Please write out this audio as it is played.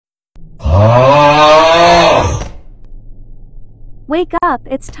Wake up,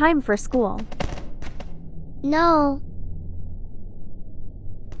 it's time for school. No.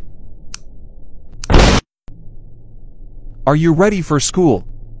 Are you ready for school?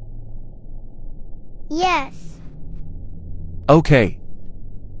 Yes. Okay.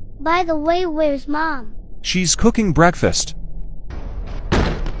 By the way, where's Mom? She's cooking breakfast.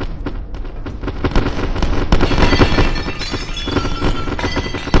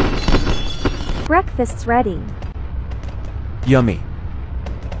 Breakfast's ready. Yummy.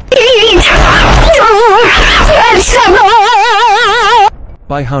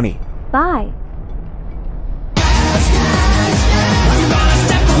 Bye, honey. Bye.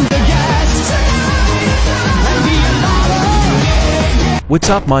 What's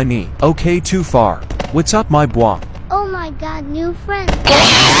up, my knee? Okay, too far. What's up, my bois? Oh my god, new friend.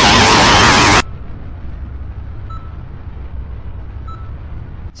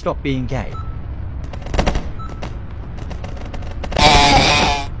 Stop being gay.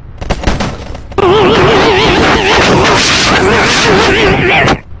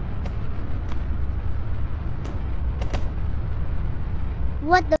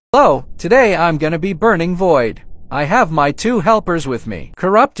 What the? Hello, today I'm gonna be burning Void. I have my two helpers with me,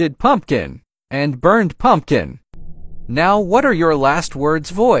 Corrupted Pumpkin and Burned Pumpkin. Now what are your last words,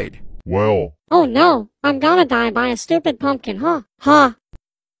 Void? Well. Oh no, I'm gonna die by a stupid pumpkin, huh? Huh.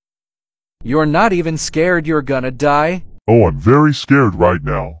 You're not even scared you're gonna die? Oh, I'm very scared right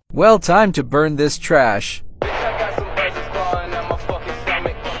now. Well, time to burn this trash.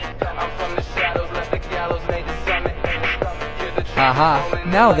 Haha,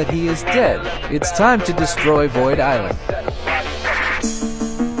 now that he is dead, it's time to destroy Void Island.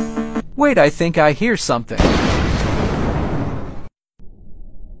 Wait, I think I hear something.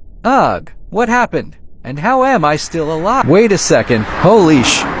 Ugh, what happened? And how am I still alive? Wait a second, holy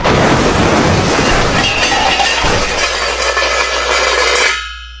sh...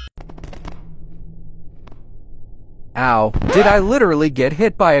 Ow, did I literally get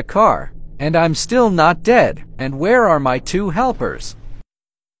hit by a car? And I'm still not dead. And where are my two helpers?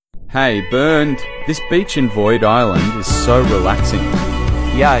 Hey, Burned, this beach in Void Island is so relaxing.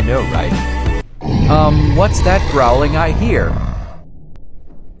 Yeah, I know, right? What's that growling I hear?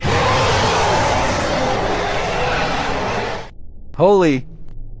 Holy,